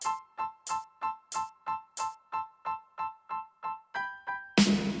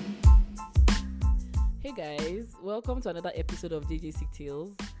Hey guys, welcome to another episode of JJC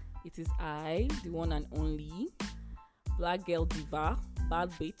Tales. It is I, the one and only Black Girl Diva,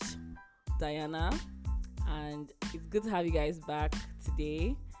 Bad Bitch, Diana, and it's good to have you guys back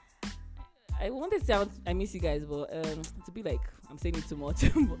today. I wanted to say I miss you guys, but to be like, I'm saying it too much,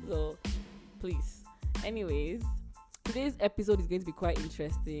 so please. Anyways, today's episode is going to be quite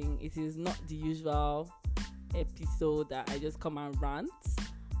interesting. It is not the usual episode that I just come and rant.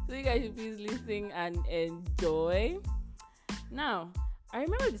 So you guys should please listen and enjoy. Now, I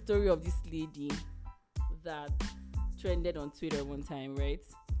remember the story of this lady that trended on Twitter one time, right?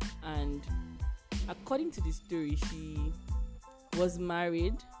 And according to the story, she was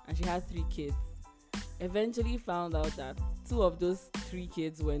married and she had 3 kids. Eventually found out that 2 of those 3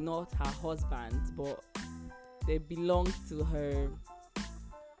 kids were not her husband's, but they belonged to her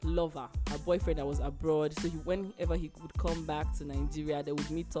lover, her boyfriend that was abroad. So whenever he would come back to Nigeria, they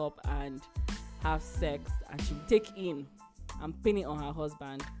would meet up and have sex, and she would take in and pin it on her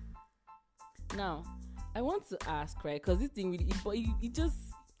husband. Now, I want to ask, right, because this thing really, it just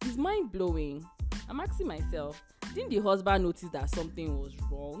is mind blowing. I'm asking myself, didn't the husband notice that something was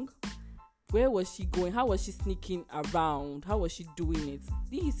wrong? Where was she going? How was she sneaking around? How was she doing it?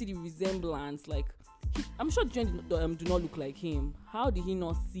 Did he see the resemblance? Like, I'm sure Jen do not look like him. How did he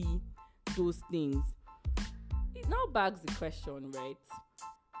not see those things? It now begs the question, right?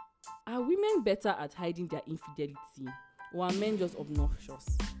 Are women better at hiding their infidelity, or are men just obnoxious?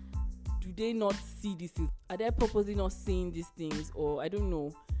 Do they not see these things? Are they purposely not seeing these things? Or I don't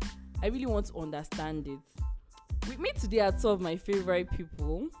know. I really want to understand it. With me today are 2 of my favorite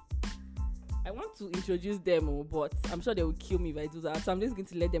people. I want to introduce them, but I'm sure they will kill me if I do that. So I'm just going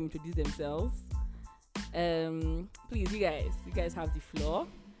to let them introduce themselves. Please, you guys have the floor.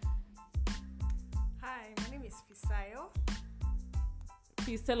 Hi, my name is Fisayo.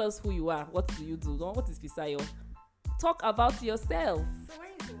 Please tell us who you are. What do you do? What is Fisayo? Talk about yourself. So when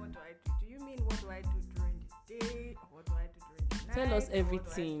you say what do I do you mean what do I do during the day, or what do I do during the night? Tell us or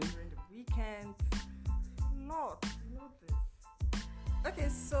everything. What do I do during the weekend? Lot, you know this. Okay,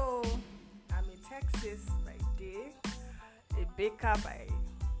 so I'm in Texas by day, a baker by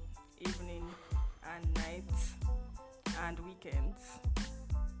evening and night and weekends,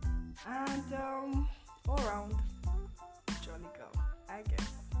 and all around jolly girl, I guess.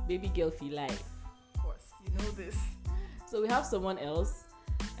 Baby girl feel life. Of course, you know this. So we have someone else.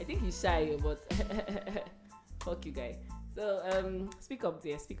 I think he's shy, but fuck you, guy. So speak up,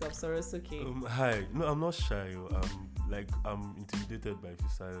 dear. Speak up. Sorry, it's okay. Hi. No, I'm not shy. I'm intimidated by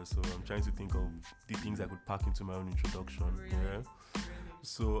Fisayo, so I'm trying to think of the things I could pack into my own introduction. Really? Yeah.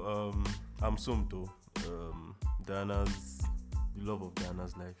 So I'm Somto, Diana's, the love of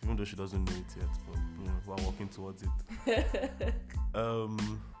Diana's life, even though she doesn't know it yet, but we're working towards it.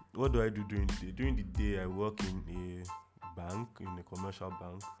 What do I do during the day? During the day, I work in a bank, in a commercial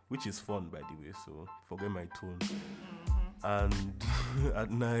bank, which is fun, by the way, so forget my tone. And at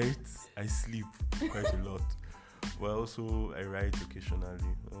night, I sleep quite a lot. But also, I write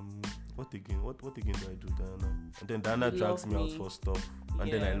occasionally. What again do I do, Diana? And then Diana You drags love me out me. for stuff.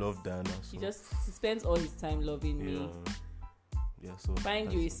 And then I love Diana. So He spends all his time loving me. Yeah, so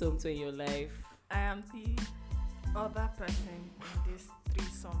Find you a Somto in your life. I am the other person in this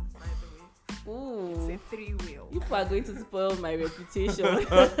threesome, by the way. Ooh. It's a 3-wheel. You people are going to spoil my reputation.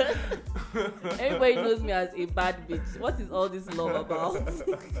 Everybody knows me as a bad bitch. What is all this love about?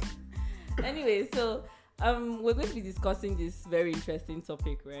 Anyway, so we're going to be discussing this very interesting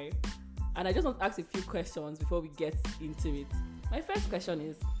topic, right? And I just want to ask a few questions before we get into it. My first question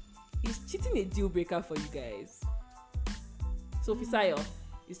is cheating a deal breaker for you guys? So Fisayo,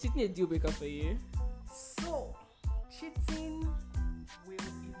 is cheating a deal breaker for you? So, cheating will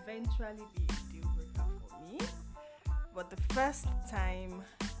eventually be a deal breaker for me, but the first time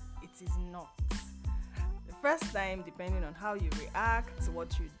it is not. The first time, depending on how you react to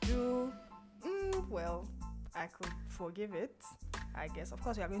what you do, well, I could forgive it, I guess. Of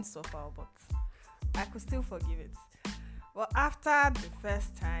course, you are going to suffer, but I could still forgive it. But after the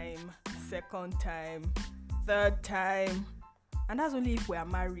first time, second time, third time, and that's only if we are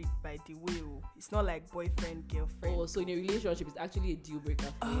married, by the way. It's not like boyfriend, girlfriend. Oh, so in a relationship, it's actually a deal breaker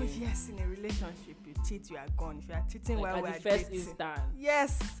for Oh, you? yes, in a relationship, you cheat, you are gone. If you are cheating Like while we at are the first dating. instant.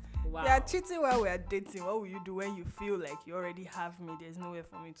 Yes. Wow. If you are cheating while we are dating, what will you do when you feel like you already have me? There's nowhere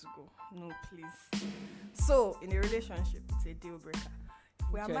for me to go. No, please. So, in a relationship, it's a deal breaker.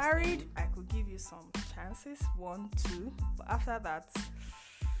 If we are married, I could give you some chances, 1, 2. But after that,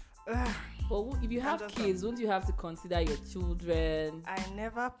 But if you have kids, won't you have to consider your children? I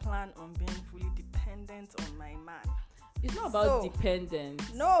never plan on being fully dependent on my man. It's not about So,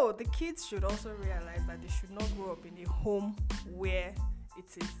 dependence. No, the kids should also realize that they should not grow up in a home where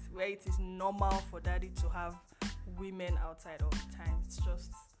it is normal for daddy to have women outside all the time. It's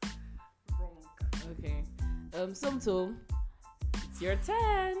just wrong. Okay. Somto, it's your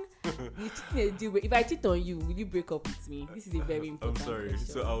turn. You cheat me, if I cheat on you, will you break up with me? This is a very I'm important sorry. question.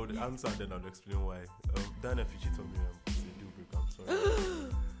 So I would answer and then I'll explain why. Dan, if you cheat on me, it's a deal breaker. I'm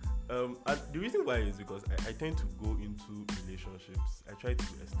sorry. And the reason why is because I tend to go into relationships. I try to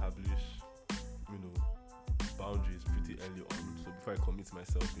establish, boundaries pretty early on. So before I commit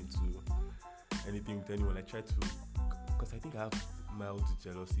myself into anything with anyone, I try to, because I think I have mild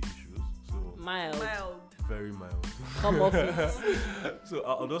jealousy issues. So Mild. very mild. Come off it. So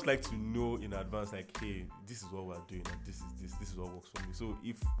I'll just like to know in advance, like, hey, this is what we're doing, and this is what works for me. So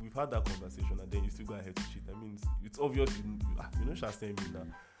if we've had that conversation and then you still go ahead to cheat, I mean, it's obvious you know shall stay me now.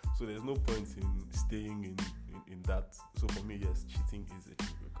 So there's no point in staying in that. So for me, yes, cheating is a deal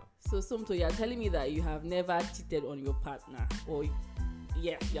breaker. So Somto, you're telling me that you have never cheated on your partner, or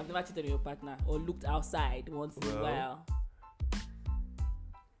yes, you have never cheated on your partner, or looked outside once in a while.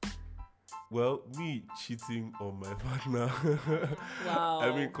 Well, me cheating on my partner. Wow.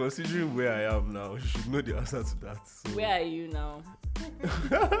 I mean, considering where I am now, you should know the answer to that. So. Where are you now?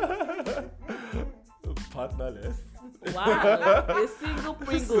 Partnerless. Wow, a single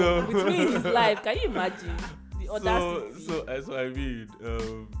Pringle with me in his life. Can you imagine the audacity? So I mean,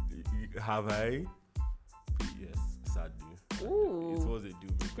 have I? Yes, sadly. Ooh, It was a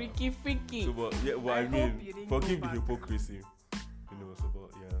deal breaker. freaky. So, but yeah, well, I I hope mean, you didn't forgive go the back. hypocrisy. So,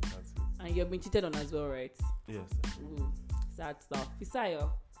 but yeah, that's it. And you've been cheated on as well, right? Yes. Ooh, sad stuff. Fisayo,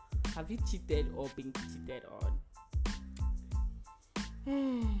 have you cheated or been cheated on?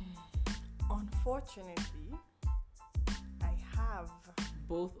 Unfortunately, I have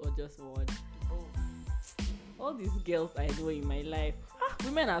Both or just one? both. All these girls I know in my life,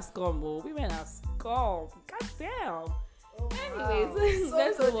 women are scum. Oh, women are scum. God damn. Anyways,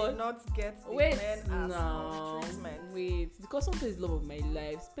 let's so move on. did not get the Wait, men as no, treatment. wait. Because sometimes love of my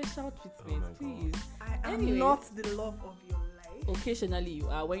life, special treatment, my please. I am Anyways. not the love of your life. Occasionally you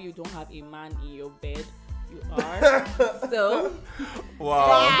are when you don't have a man in your bed. You are. So,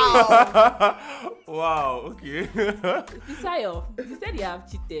 Wow. Wow. Okay. Fisayo, you said you have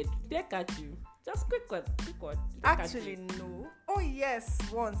cheated. Did they catch you? Just quick one. Did they catch Actually, you? no. Oh yes,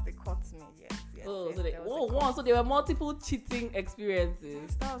 once they caught me. Yes. Oh, yes, so they, there was a oh, cut. wow. So there were multiple cheating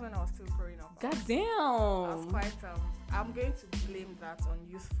experiences. That was when I was still growing up. God I was damn. quite I'm going to blame that on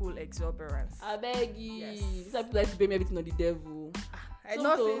youthful exuberance. I beg you. Yes. These are people like to blame everything on the devil. I So-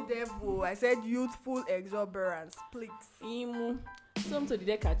 not so- say devil, I said youthful exuberance, please. Imu. So did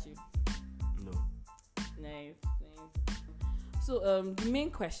they catch you? No. Nice. So the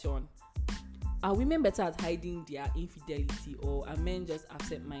main question: are women better at hiding their infidelity, or are men just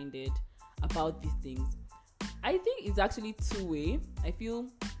absent-minded about these things? I think it's actually two-way. I feel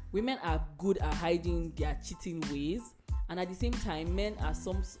women are good at hiding their cheating ways, and at the same time, men are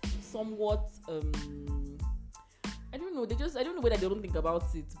somewhat I don't know. I don't know whether they don't think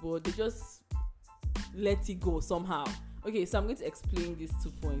about it, but they just let it go somehow. Okay, so I'm going to explain these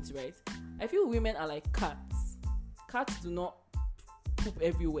 2 points, right? I feel women are like cats. Cats do not poop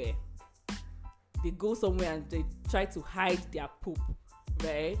everywhere. They go somewhere and they try to hide their poop,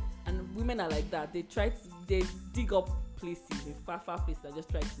 right? And women are like that. They dig up places, in far places, and just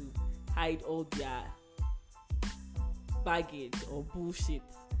try to hide all their baggage or bullshit.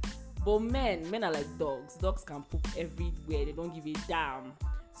 But men are like dogs. Dogs can poop everywhere. They don't give a damn.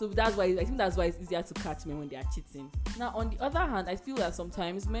 So I think that's why it's easier to catch men when they are cheating. Now, on the other hand, I feel that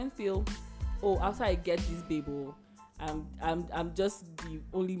sometimes men feel, oh, after I get this baby, I'm just the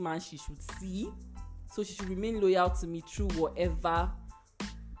only man she should see. So she should remain loyal to me through whatever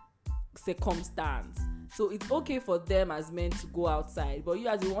circumstance. So it's okay for them as men to go outside. But you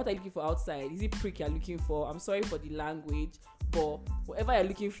as what are you looking for outside? Is it prick you're looking for? I'm sorry for the language. But whatever you're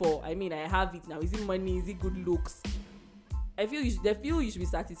looking for, I mean, I have it now. Is it money? Is it good looks? They feel you should be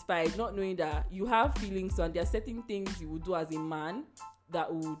satisfied, not knowing that you have feelings, and there are certain things you would do as a man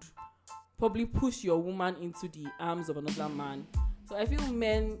that would probably push your woman into the arms of another man. So I feel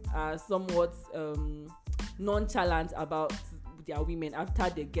men are somewhat nonchalant about their women after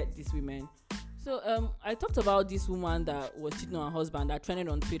they get these women. So I talked about this woman that was cheating on her husband that trended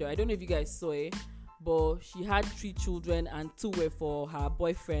on Twitter. I don't know if you guys saw it, but she had 3 children and 2 were for her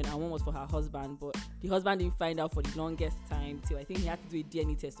boyfriend and 1 was for her husband. But the husband didn't find out for the longest time till I think he had to do a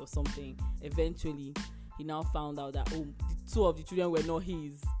DNA test or something. Eventually, he now found out that the 2 of the children were not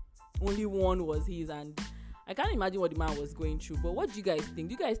his. Only 1 was his, and I can't imagine what the man was going through. But what do you guys think?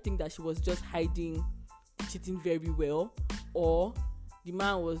 Do you guys think that she was just hiding cheating very well, or the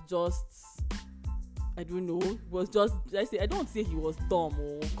man was just, I don't know, was just, I don't say he was dumb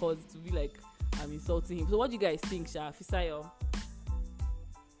or cause to be like I'm insulting him. So what do you guys think, Sha? Fisayo?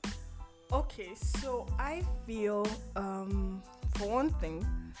 Okay, so I feel for one thing,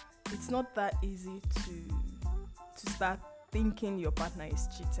 it's not that easy to start thinking your partner is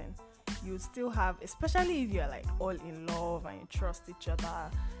cheating. You still have, especially if you're like all in love and you trust each other,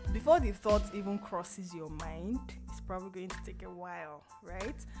 before the thought even crosses your mind, it's probably going to take a while,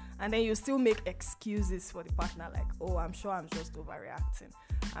 right? And then you still make excuses for the partner, like, oh, I'm sure I'm just overreacting,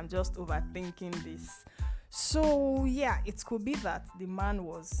 I'm just overthinking this. So yeah, it could be that the man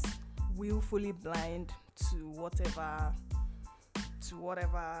was willfully blind to whatever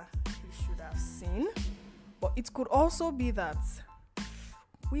he should have seen, but it could also be that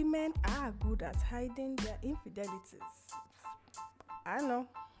women are good at hiding their infidelities. I don't know.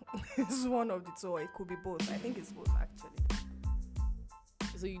 It's one of the two, or it could be both. I think it's both, actually.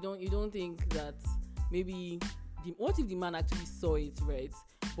 So you don't think that maybe what if the man actually saw it, right?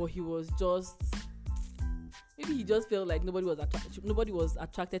 But he was just, maybe he just felt like nobody was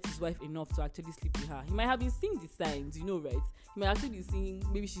attracted to his wife enough to actually sleep with her. He might have been seeing the signs, right? He might actually be seeing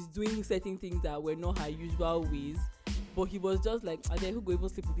maybe she's doing certain things that were not her usual ways, but he was just like, who go even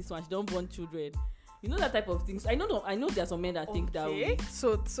sleep with this one? She don't want children. That type of things. I know there are some men that think that way.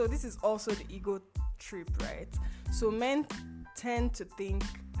 So this is also the ego trip, right? So men tend to think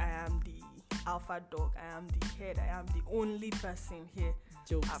I am the alpha dog, I am the head, I am the only person here.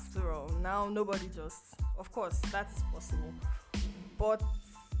 Jokes. After all, now nobody just, of course, that is possible, but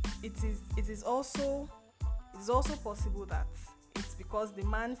it is also possible that it's because the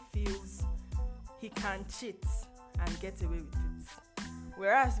man feels he can cheat and get away with it,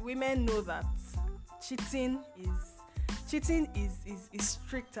 whereas women know that cheating is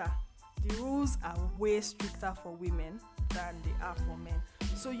stricter. The rules are way stricter for women than they are for men.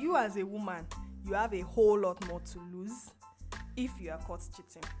 So you as a woman, you have a whole lot more to lose if you are caught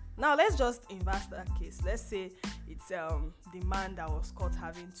cheating. Now let's just inverse that case. Let's say it's the man that was caught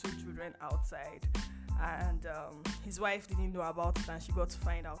having 2 children outside, and his wife didn't know about it and she got to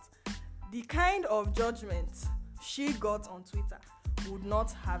find out. The kind of judgment she got on Twitter would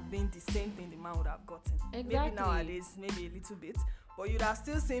not have been the same thing the man would have gotten. Exactly. Maybe nowadays, maybe a little bit, but you'd have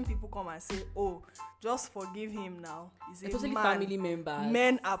still seen people come and say, oh, just forgive him now. He's Especially a man. family members.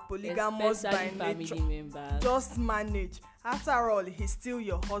 Men are polygamous by family nature. members. Just manage. After all, he's still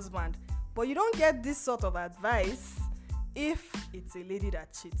your husband. But you don't get this sort of advice if it's a lady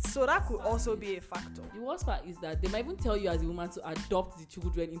that cheats. So that could also be a factor. The worst part is that they might even tell you as a woman to adopt the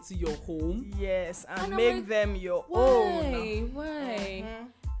children into your home. Yes, and I'm make like, them your Why? own. Why? Mhm.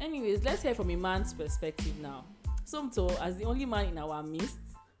 Anyways, let's hear from a man's perspective now. Somto, as the only man in our midst,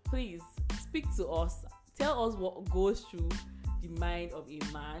 please speak to us. Tell us what goes through the mind of a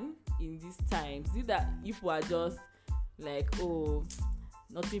man in these times. Is it that people are just like, oh,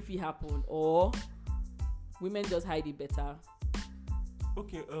 nothing will happen, or women just hide it better?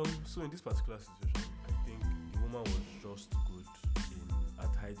 Okay, so in this particular situation, I think the woman was just good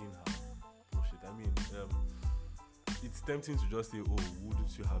at hiding her bullshit. I mean, it's tempting to just say, oh,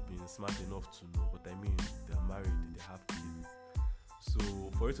 wouldn't you have been smart enough to know? But I mean, they're married, they have kids.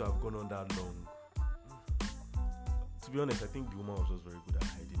 So for it to have gone on that long, to be honest, I think the woman was just very good at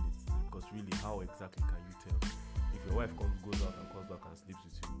hiding it. Because really, how exactly can you tell? If your wife goes out and comes back and sleeps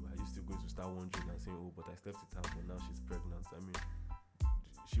with you, are you still going to start wondering and saying, oh, but I slept with her, but now she's pregnant? I mean,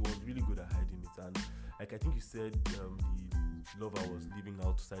 she was really good at hiding it. And like I think you said, the lover was living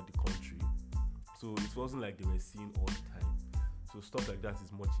outside the country. So it wasn't like they were seen all the time. So stuff like that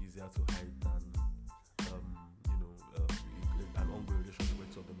is much easier to hide than, an ongoing relationship where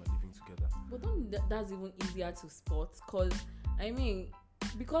 2 of them are living together. But then that's even easier to spot, because I mean,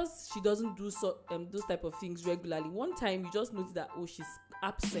 because she doesn't do those type of things regularly. One time you just notice that, oh, she's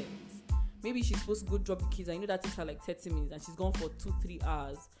absent. Maybe she's supposed to go drop the kids, and that takes her like 30 minutes, and she's gone for 2-3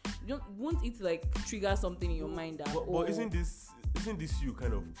 hours. Won't it like trigger something in your mind that? But isn't this you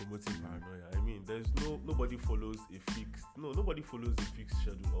kind of promoting paranoia? I mean, nobody follows a fixed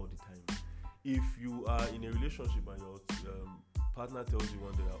schedule all the time. If you are in a relationship and your partner tells you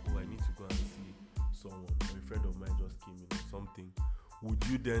one day that, oh, I need to go and see someone, or a friend of mine just came in or something, would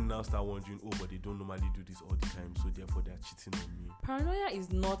you then now start wondering, oh, but they don't normally do this all the time, so therefore they're cheating on me? Paranoia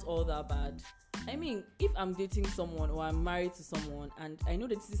is not all that bad. I mean, if I'm dating someone or I'm married to someone and I know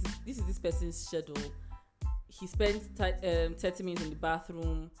that this is this person's schedule, he spends 30 minutes in the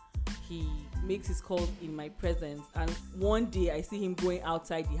bathroom, he makes his calls in my presence, and one day I see him going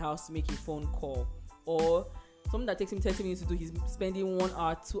outside the house to make a phone call, or something that takes him 30 minutes to do, he's spending 1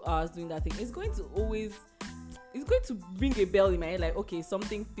 hour, 2 hours doing that thing. It's going to ring a bell in my head, like, okay,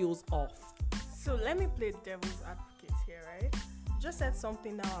 something feels off. So let me play devil's advocate here, right? You just said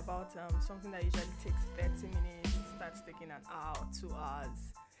something now about something that usually takes 30 minutes, starts taking an hour, 2 hours.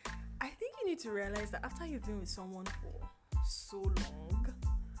 I think you need to realize that after you've been with someone for so long,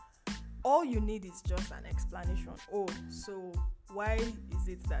 all you need is just an explanation. Oh, so why is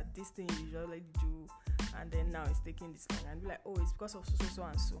it that this thing you usually do and then now it's taking this long? And be like, oh, it's because of so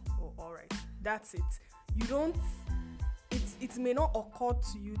and so. Oh, all right, that's it. You don't. It may not occur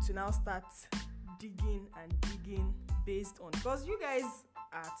to you to now start digging based on, because you guys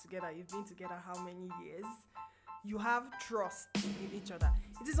are together. You've been together how many years? You have trust in each other.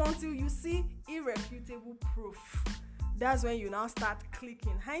 It is until you see irrefutable proof, that's when you now start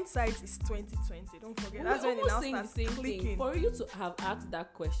clicking. Hindsight is 2020. Don't forget. That's when you now start clicking. For you to have asked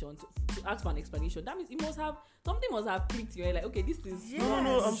that question, to ask for an explanation, that means something must have clicked. You're like, okay, this is. Yes.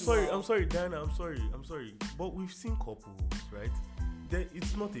 No, I'm sorry, Diana. I'm sorry. But we've seen couples, right?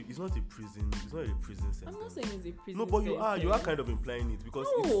 It's not a prison. It's not a prison sentence. I'm not saying it's a prison. No, but sentence. you are kind of implying it, because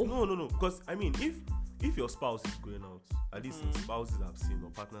no. Because I mean, if your spouse is going out, at least spouses have seen or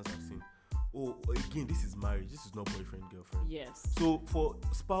partners have seen. Oh, again, this is marriage. This is not boyfriend, girlfriend. Yes. So for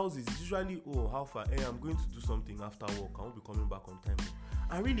spouses, it's usually, oh, how far? Hey, I'm going to do something after work. I won't be coming back on time.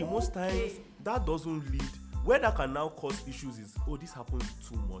 And really, most times, that doesn't lead. Where that can now cause issues is, oh, this happens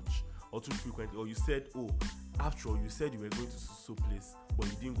too much or too frequently. Or you said, oh, after all, you said you were going to so place, but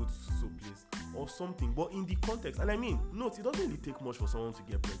you didn't go to so place or something. But in the context, and I mean, note, it doesn't really take much for someone to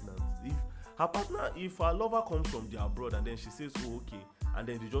get pregnant. If her lover comes from the abroad and then she says, oh, okay, and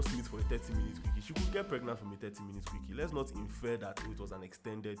then they just meet for a 30-minute quickie, she could get pregnant from a 30-minute quickie. Let's not infer that it was an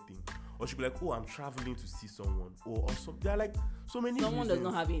extended thing. Or she could be like, oh, I'm traveling to see someone. Or some, there are like so many Someone reasons.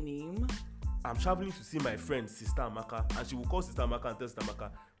 does not have a name. I'm traveling to see my friend, Sister Amaka, and she will call Sister Amaka and tell Sister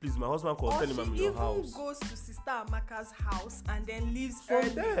Amaka, please, my husband calls, tell him I'm in your house. Or she even goes to Sister Amaka's house and then leaves From early.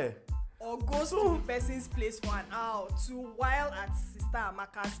 there. Or goes to the person's place for an hour or two while at Sister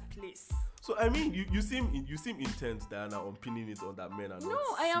Amaka's place. So I mean, you seem intent, Diana, on pinning it on that men are not. No,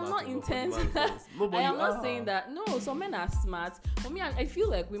 I am not intent. I am not saying that. No, some men are smart. For me, I feel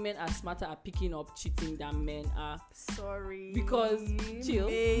like women are smarter at picking up cheating than men are. Sorry. Because chill.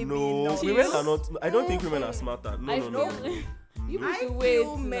 Maybe No, not. women are not. I don't think women are smarter. No. I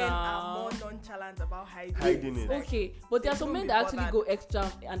feel men are more nonchalant about hiding it. Okay, but there are some men that actually go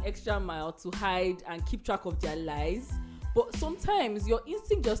an extra mile to hide and keep track of their lies. But sometimes your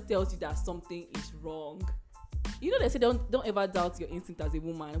instinct just tells you that something is wrong. You know, they say don't ever doubt your instinct as a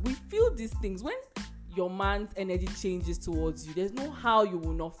woman. We feel these things when your man's energy changes towards you. There's no how you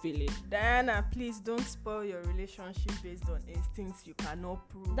will not feel it. Diana, please don't spoil your relationship based on instincts you cannot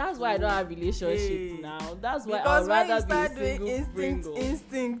prove. That's why I don't have relationship now. That's why because I'd rather when you start be a doing single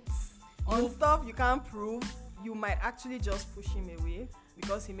instincts on stuff you can't prove, you might actually just push him away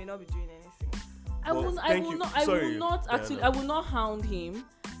because he may not be doing anything. I will not hound him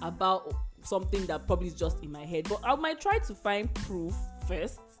about something that probably is just in my head, but I might try to find proof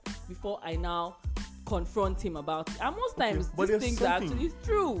first before I now confront him about it. And most times these things are actually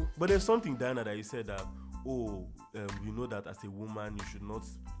true. But there's something, Diana, that you said that, you know that as a woman you should not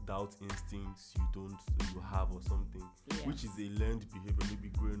doubt instincts you have or something, which is a learned behavior, maybe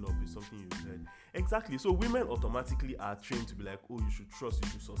growing up is something you've heard. Exactly. So women automatically are trained to be like, oh, you should trust,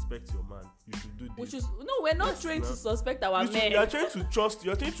 you should suspect your man, you should do this. We're not trained to suspect our men. You're trained to trust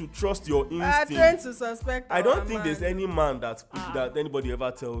your instinct. We are trained to suspect I don't think there's any man that anybody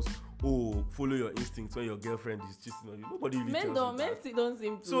ever tells, oh, follow your instincts when your girlfriend is cheating on you. Nobody really tells you that. Men don't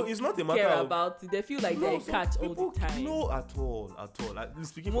seem to so it's not a matter care of, about it. They feel like they're a catch all the time. No, at all.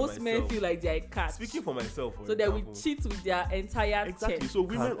 Speaking Most for myself, men feel like they're a catch. Speaking for myself, so they will cheat with their entire exactly. chest. So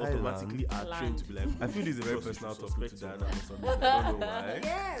women automatically are trained to be like, I feel this is a very personal topic to Diana or something. I don't know why.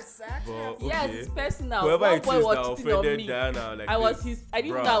 Yes, actually. But, okay. Yes, it's personal. Whoever One it boy is was that cheating on offended me. Diana, like I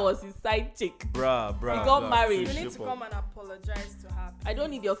didn't know I was his side chick. Bruh. He got married. You need to come and apologize to her. I don't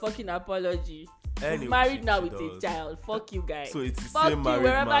need your fucking apology. Anyway, He's married now she with does. a child. Fuck you guys. So it's the Fuck same you married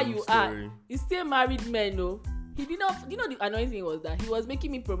wherever man you story. are. He's still married man, no. He did not. You know the annoying thing was that he was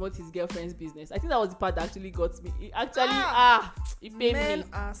making me promote his girlfriend's business. I think that was the part that actually got me. It actually it paid Men me.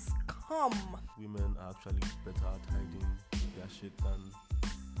 are scum. Women are actually better at hiding their shit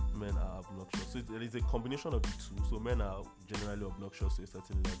than men are obnoxious. So there is a combination of the two. So men are generally obnoxious to a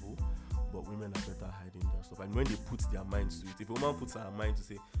certain level, but women are better at hiding their stuff. And when they put their minds to it, if a woman puts her mind to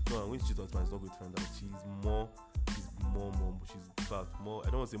say, no, I'm going to cheat on my man, it's not going to find out, she's more, in fact, more, I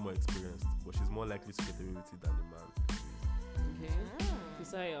don't want to say more experienced, but she's more likely to get away with it than the man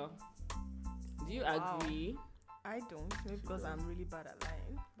is. Okay. Fisayo, do you agree I don't. Maybe because I'm really bad at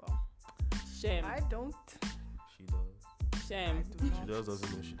lying. But Shame. I don't. She does. Shame. I do She not.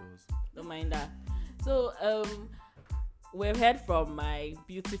 doesn't know she does. Don't mind that. So, we've heard from my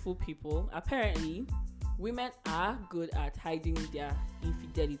beautiful people. Apparently, women are good at hiding their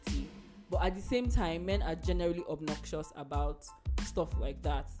infidelity, but at the same time, men are generally obnoxious about stuff like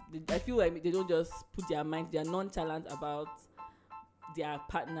that. I feel like they don't just put their mind, they're nonchalant about their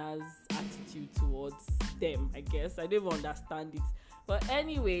partner's attitude towards them, I guess. I don't even understand it. But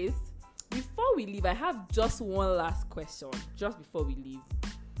anyways, before we leave, I have just one last question, just before we leave.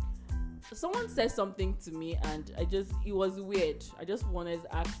 Someone said something to me and it was weird. I just wanted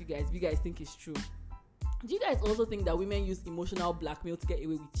to ask you guys if you guys think it's true. Do you guys also think that women use emotional blackmail to get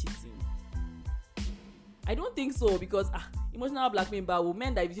away with cheating? I don't think so, because emotional blackmail, but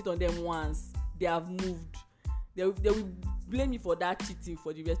men that if you cheat on them once, they have moved. They will blame you for that cheating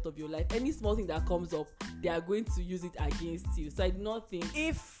for the rest of your life. Any small thing that comes up, they are going to use it against you. So I do not think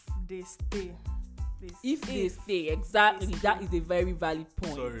If they stay. if they stay, exactly, they that stay. is a very valid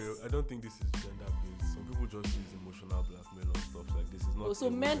point. Sorry, I don't think this is gender based. Some people just use emotional blackmail and stuff like this. Is not. So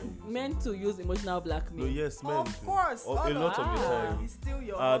men to use emotional blackmail. No, yes, men. Of course. A lot of the time. It's still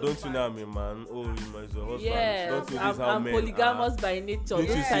your Don't you husband. know I'm a man? Oh, you might your husband. Yes, Don't you I'm, this how I'm men polygamous are? by nature. Didn't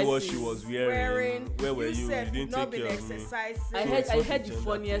you Yes. see what she was wearing? Where were you? said You didn't not take been care of me. exercising. I So heard it's I not heard a the gender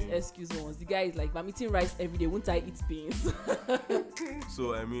funniest thing. excuse once. The guy is like, I'm eating rice every day, won't I eat beans?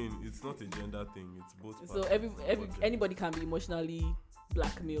 So I mean, it's not a gender thing. It's both. So parties. Both anybody can be emotionally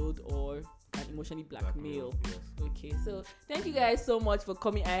blackmailed or can emotionally blackmail. Yes. Okay, so thank you guys so much for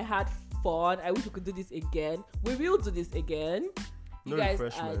coming. I had fun. I wish we could do this again. We will do this again. You No guys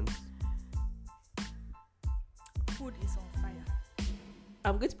refreshments. Food is on fire.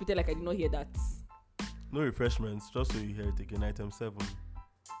 I'm going to pretend like I did not hear that. No refreshments. Just so you hear it again. Item 7.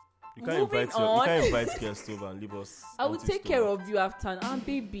 You can't Moving invite on. you can't invite guests over and leave us. I will empty take care stomach. of you after.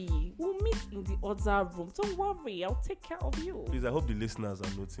 Baby, we'll meet in the other room. Don't worry, I'll take care of you. Please, I hope the listeners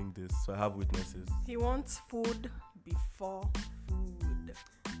are noting this, so I have witnesses. He wants food before food.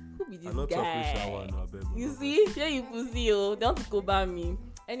 Who be this I'm not talking guy? shower, no, baby. You see, here you pussy, oh, don't go by me.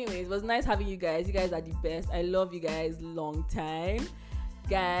 Anyways, it was nice having you guys. You guys are the best. I love you guys long time.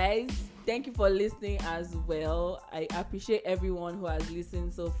 Guys, thank you for listening as well. I appreciate everyone who has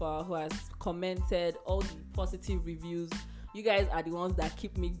listened so far, who has commented, all the positive reviews. You guys are the ones that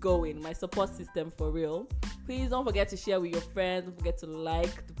keep me going, my support system for real. Please don't forget to share with your friends. Don't forget to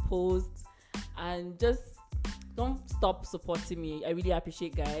like the post, and just don't stop supporting me. I really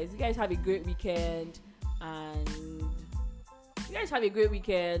appreciate guys. You guys have a great weekend, and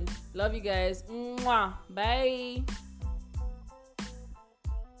Love you guys. Mwah. Bye.